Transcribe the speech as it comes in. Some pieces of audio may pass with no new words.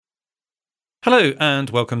Hello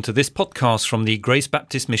and welcome to this podcast from the Grace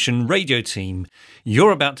Baptist Mission radio team.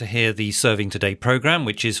 You're about to hear the Serving Today programme,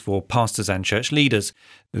 which is for pastors and church leaders.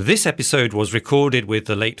 This episode was recorded with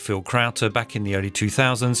the late Phil Crowther back in the early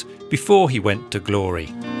 2000s before he went to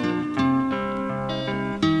glory.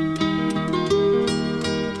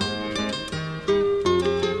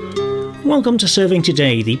 Welcome to Serving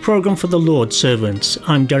Today, the programme for the Lord's servants.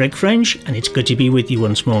 I'm Derek French and it's good to be with you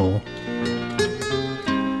once more.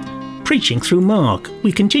 Preaching through Mark.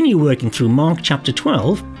 We continue working through Mark chapter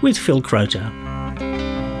 12 with Phil Crowther.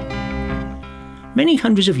 Many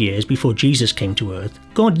hundreds of years before Jesus came to earth,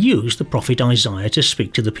 God used the prophet Isaiah to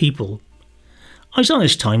speak to the people.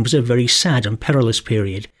 Isaiah's time was a very sad and perilous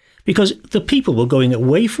period because the people were going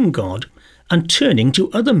away from God and turning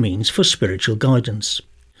to other means for spiritual guidance.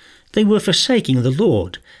 They were forsaking the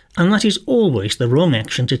Lord, and that is always the wrong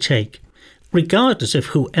action to take, regardless of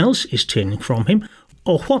who else is turning from him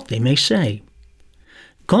or what they may say.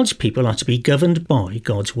 God's people are to be governed by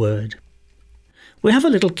God's word. We have a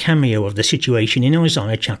little cameo of the situation in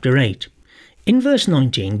Isaiah chapter 8. In verse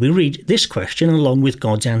 19 we read this question along with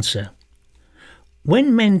God's answer.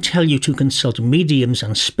 When men tell you to consult mediums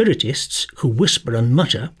and spiritists who whisper and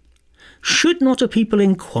mutter, should not a people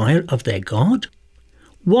inquire of their God?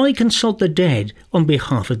 Why consult the dead on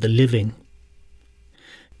behalf of the living?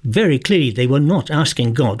 Very clearly they were not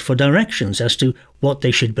asking God for directions as to what they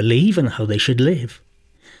should believe and how they should live.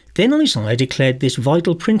 Then Isaiah declared this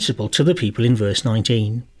vital principle to the people in verse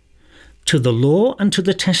 19. To the law and to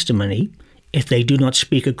the testimony, if they do not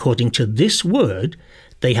speak according to this word,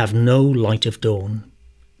 they have no light of dawn.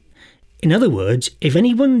 In other words, if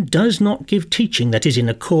anyone does not give teaching that is in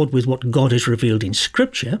accord with what God has revealed in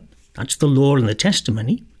Scripture, that's the law and the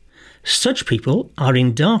testimony, such people are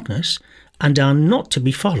in darkness and are not to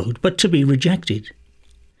be followed, but to be rejected.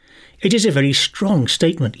 It is a very strong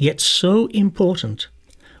statement, yet so important.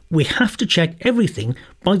 We have to check everything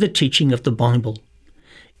by the teaching of the Bible.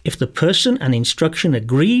 If the person and instruction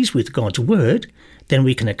agrees with God's word, then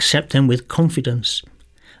we can accept them with confidence.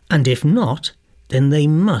 And if not, then they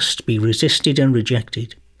must be resisted and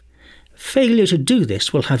rejected. Failure to do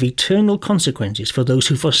this will have eternal consequences for those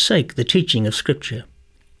who forsake the teaching of Scripture.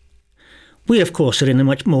 We, of course, are in a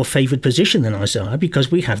much more favoured position than Isaiah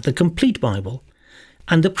because we have the complete Bible.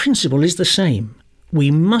 And the principle is the same. We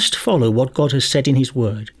must follow what God has said in his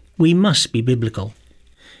word. We must be biblical.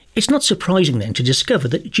 It's not surprising then to discover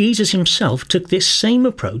that Jesus himself took this same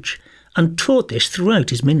approach and taught this throughout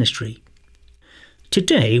his ministry.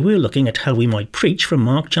 Today we're looking at how we might preach from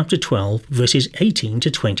Mark chapter 12 verses 18 to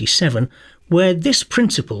 27, where this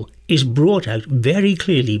principle is brought out very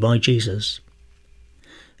clearly by Jesus.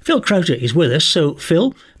 Phil Crowther is with us, so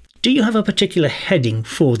Phil, do you have a particular heading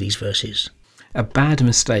for these verses? A bad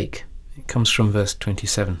mistake. It comes from verse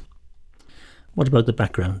 27. What about the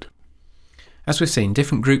background? As we've seen,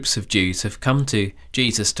 different groups of Jews have come to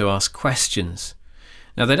Jesus to ask questions.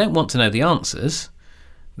 Now, they don't want to know the answers,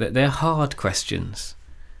 that they're hard questions.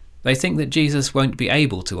 They think that Jesus won't be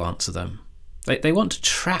able to answer them. They want to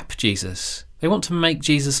trap Jesus. They want to make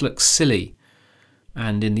Jesus look silly.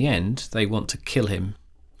 And in the end, they want to kill him.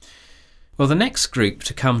 Well, the next group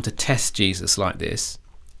to come to test Jesus like this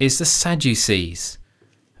is the Sadducees.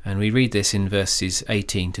 And we read this in verses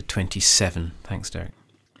 18 to 27. Thanks, Derek.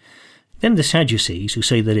 Then the Sadducees, who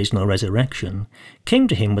say there is no resurrection, came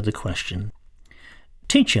to him with the question.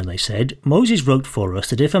 Teacher, they said, Moses wrote for us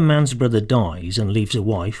that if a man's brother dies and leaves a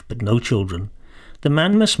wife but no children, the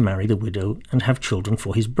man must marry the widow and have children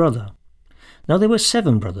for his brother. Now there were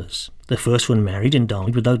 7 brothers. The first one married and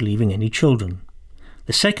died without leaving any children.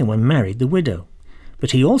 The second one married the widow,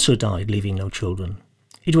 but he also died leaving no children.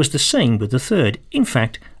 It was the same with the third. In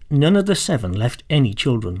fact, none of the 7 left any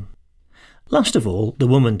children. Last of all, the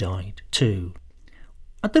woman died too.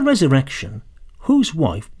 At the resurrection, whose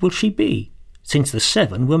wife will she be, since the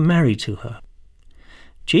 7 were married to her?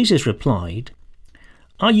 Jesus replied,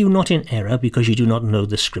 Are you not in error because you do not know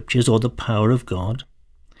the Scriptures or the power of God?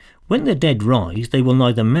 When the dead rise, they will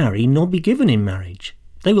neither marry nor be given in marriage.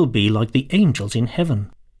 They will be like the angels in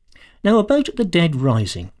heaven. Now about the dead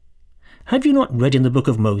rising. Have you not read in the book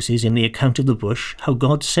of Moses in the account of the bush how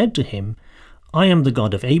God said to him, I am the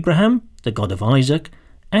God of Abraham, the God of Isaac,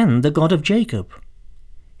 and the God of Jacob.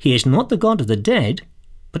 He is not the God of the dead,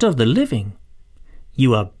 but of the living.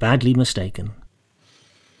 You are badly mistaken.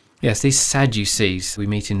 Yes, these Sadducees we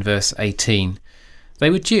meet in verse 18.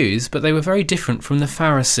 They were Jews, but they were very different from the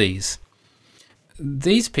Pharisees.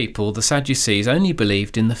 These people, the Sadducees, only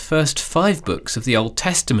believed in the first 5 books of the Old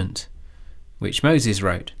Testament, which Moses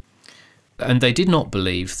wrote. And they did not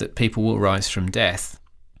believe that people will rise from death.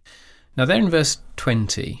 Now there in verse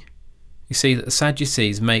 20, You see that the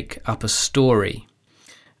Sadducees make up a story.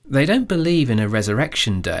 They don't believe in a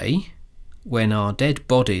resurrection day when our dead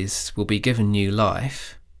bodies will be given new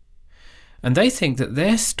life, and they think that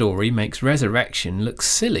their story makes resurrection look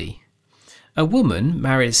silly. A woman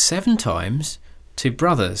marries 7 times to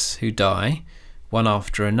brothers who die, one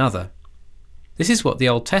after another. This is what the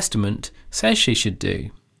Old Testament says she should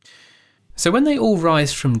do. So when they all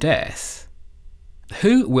rise from death,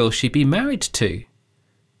 who will she be married to?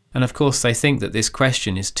 And of course they think that this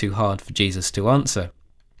question is too hard for Jesus to answer.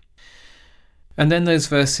 And then those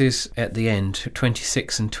verses at the end,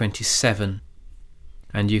 26 and 27,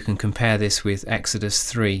 and you can compare this with Exodus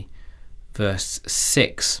 3, verse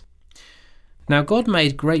 6. Now God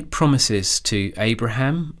made great promises to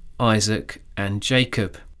Abraham, Isaac, and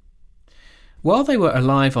Jacob. While they were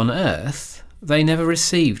alive on earth, they never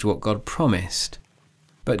received what God promised.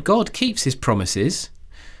 But God keeps his promises.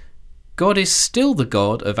 God is still the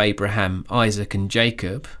God of Abraham, Isaac, and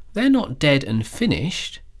Jacob. They're not dead and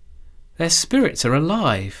finished. Their spirits are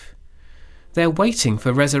alive. They're waiting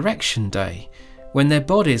for resurrection day, when their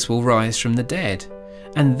bodies will rise from the dead,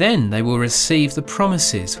 and then they will receive the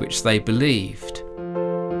promises which they believed.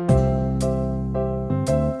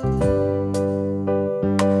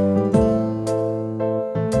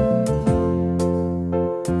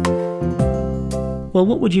 Well,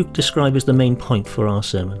 what would you describe as the main point for our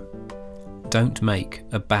sermon? Don't make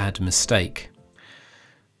a bad mistake.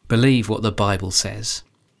 Believe what the Bible says.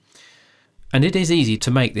 And it is easy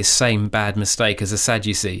to make this same bad mistake as the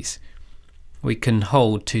Sadducees. We can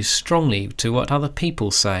hold too strongly to what other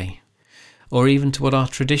people say, or even to what our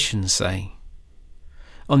traditions say.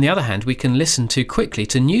 On the other hand, we can listen too quickly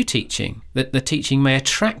to new teaching, that the teaching may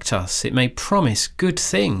attract us, it may promise good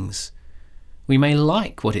things. We may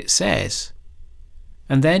like what it says.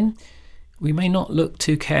 And then we may not look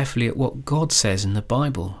too carefully at what God says in the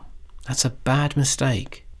Bible. That's a bad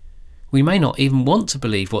mistake. We may not even want to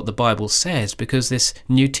believe what the Bible says because this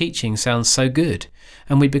new teaching sounds so good,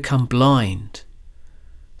 and we become blind.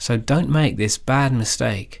 So don't make this bad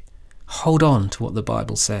mistake. Hold on to what the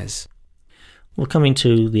Bible says. Well, coming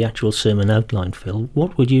to the actual sermon outline, Phil,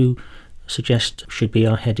 what would you suggest should be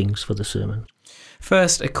our headings for the sermon?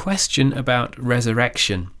 First, a question about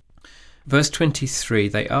resurrection. Verse 23,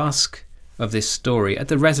 they ask of this story, at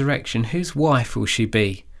the resurrection, whose wife will she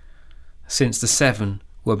be, since the 7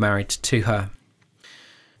 were married to her?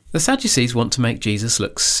 The Sadducees want to make Jesus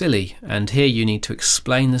look silly, and here you need to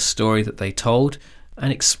explain the story that they told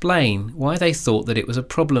and explain why they thought that it was a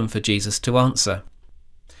problem for Jesus to answer.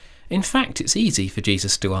 In fact, it's easy for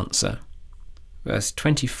Jesus to answer. Verse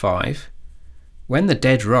 25, when the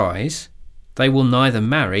dead rise, they will neither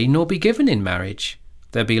marry nor be given in marriage.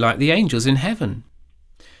 They'll be like the angels in heaven.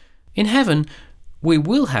 In heaven, we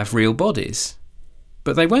will have real bodies,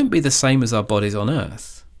 but they won't be the same as our bodies on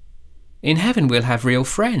earth. In heaven, we'll have real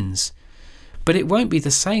friends, but it won't be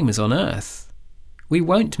the same as on earth. We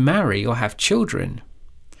won't marry or have children.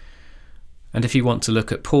 And if you want to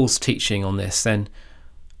look at Paul's teaching on this, then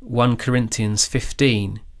 1 Corinthians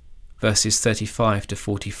 15, verses 35 to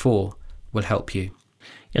 44 will help you.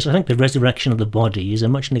 Yes, I think the resurrection of the body is a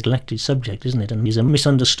much neglected subject, isn't it? And is a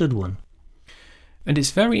misunderstood one. And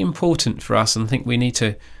it's very important for us, and I think we need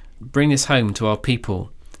to bring this home to our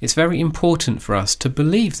people. It's very important for us to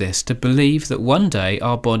believe this, to believe that one day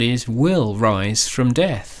our bodies will rise from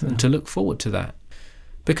death, and to look forward to that.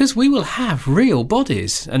 Because we will have real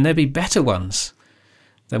bodies, and there'll be better ones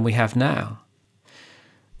than we have now.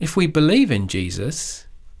 If we believe in Jesus,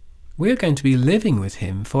 we're going to be living with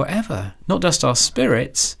him forever. Not just our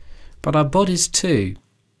spirits, but our bodies too.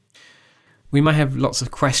 We may have lots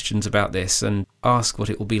of questions about this and ask what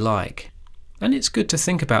it will be like. And it's good to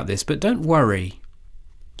think about this, but don't worry.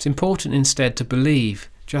 It's important instead to believe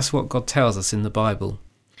just what God tells us in the Bible.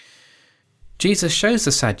 Jesus shows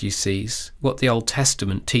the Sadducees what the Old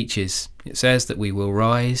Testament teaches. It says that we will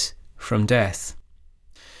rise from death.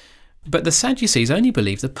 But the Sadducees only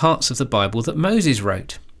believe the parts of the Bible that Moses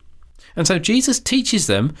wrote. And so Jesus teaches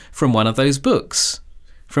them from one of those books,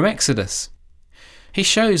 from Exodus. He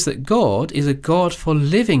shows that God is a God for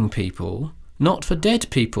living people, not for dead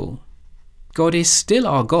people. God is still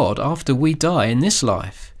our God after we die in this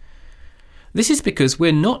life. This is because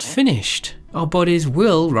we're not finished. Our bodies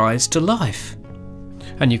will rise to life.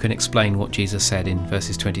 And you can explain what Jesus said in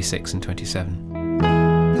verses 26 and 27.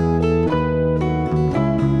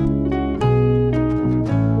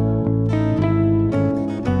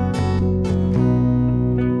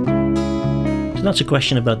 So that's a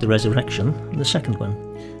question about the resurrection. And the second one?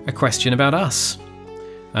 A question about us.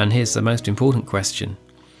 And here's the most important question.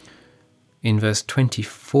 In verse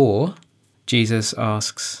 24, Jesus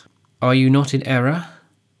asks, Are you not in error,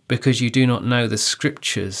 because you do not know the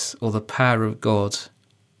Scriptures or the power of God?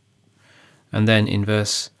 And then in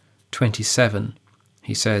verse 27,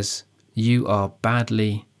 he says, you are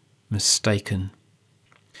badly mistaken.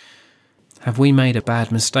 Have we made a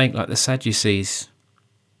bad mistake like the Sadducees?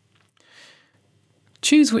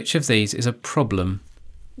 Choose which of these is a problem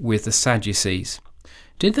with the Sadducees.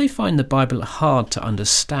 Did they find the Bible hard to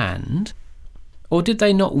understand, or did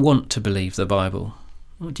they not want to believe the Bible?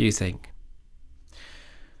 What do you think?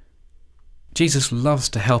 Jesus loves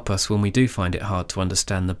to help us when we do find it hard to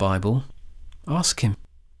understand the Bible. Ask him.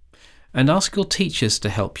 And ask your teachers to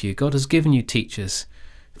help you. God has given you teachers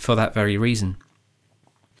for that very reason.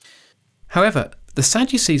 However, the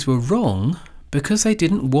Sadducees were wrong because they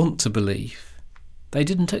didn't want to believe. They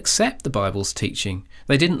didn't accept the Bible's teaching.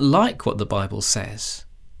 They didn't like what the Bible says.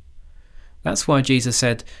 That's why Jesus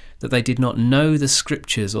said that they did not know the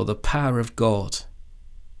Scriptures or the power of God.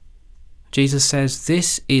 Jesus says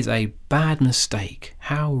this is a bad mistake.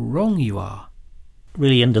 How wrong you are.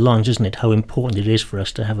 Really underlines, doesn't it, how important it is for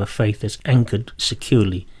us to have a faith that's anchored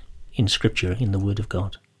securely in Scripture, in the Word of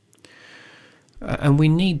God. And we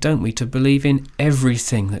need, don't we, to believe in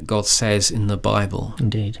everything that God says in the Bible.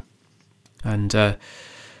 Indeed. And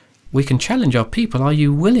we can challenge our people. Are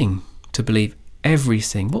you willing to believe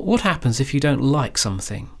everything? What happens if you don't like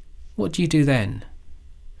something? What do you do then?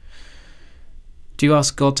 Do you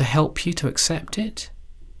ask God to help you to accept it?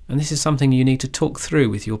 And this is something you need to talk through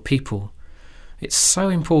with your people. It's so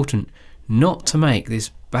important not to make this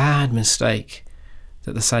bad mistake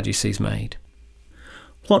that the Sadducees made.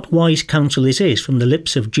 What wise counsel this is from the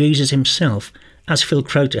lips of Jesus himself, as Phil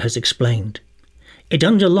Crowther has explained. It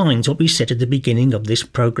underlines what we said at the beginning of this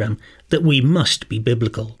programme, that we must be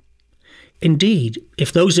biblical. Indeed,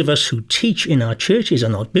 if those of us who teach in our churches are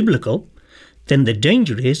not biblical, then the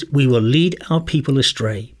danger is we will lead our people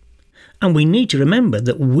astray. And we need to remember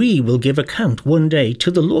that we will give account one day to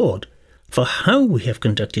the Lord for how we have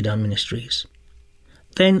conducted our ministries.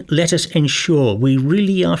 Then let us ensure we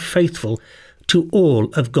really are faithful to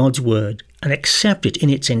all of God's Word and accept it in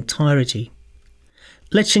its entirety.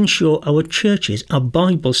 Let's ensure our churches are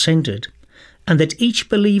Bible-centred and that each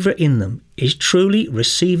believer in them is truly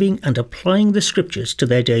receiving and applying the Scriptures to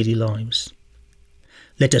their daily lives.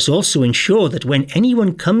 Let us also ensure that when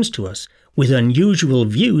anyone comes to us with unusual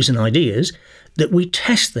views and ideas, that we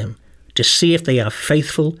test them to see if they are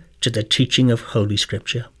faithful to the teaching of Holy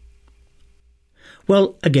Scripture.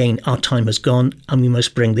 Well, again, our time has gone and we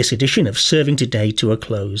must bring this edition of Serving Today to a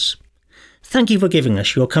close. Thank you for giving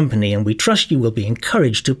us your company, and we trust you will be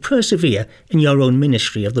encouraged to persevere in your own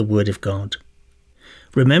ministry of the Word of God.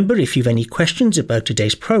 Remember, if you've any questions about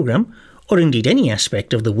today's programme, or indeed any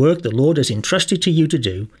aspect of the work the Lord has entrusted to you to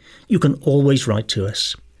do, you can always write to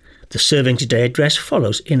us. The Serving Today address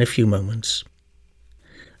follows in a few moments.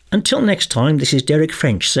 Until next time, this is Derek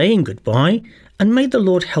French saying goodbye, and may the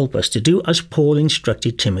Lord help us to do as Paul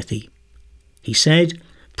instructed Timothy. He said,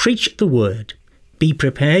 "Preach the word. Be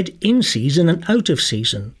prepared in season and out of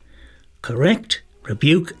season. Correct,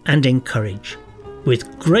 rebuke and encourage,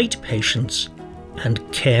 with great patience and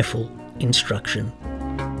careful instruction."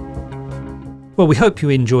 Well, we hope you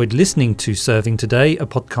enjoyed listening to Serving Today, a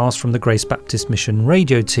podcast from the Grace Baptist Mission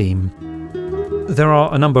radio team. There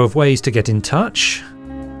are a number of ways to get in touch.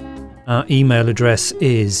 Our email address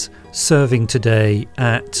is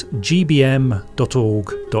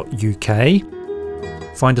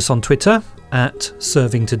servingtoday@gbm.org.uk. Find us on Twitter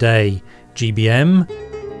 @ServingTodayGBM,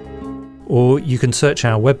 or you can search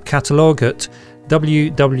our web catalogue at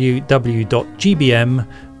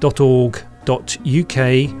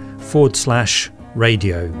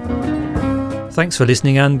www.gbm.org.uk/radio. Thanks for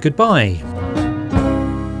listening and goodbye.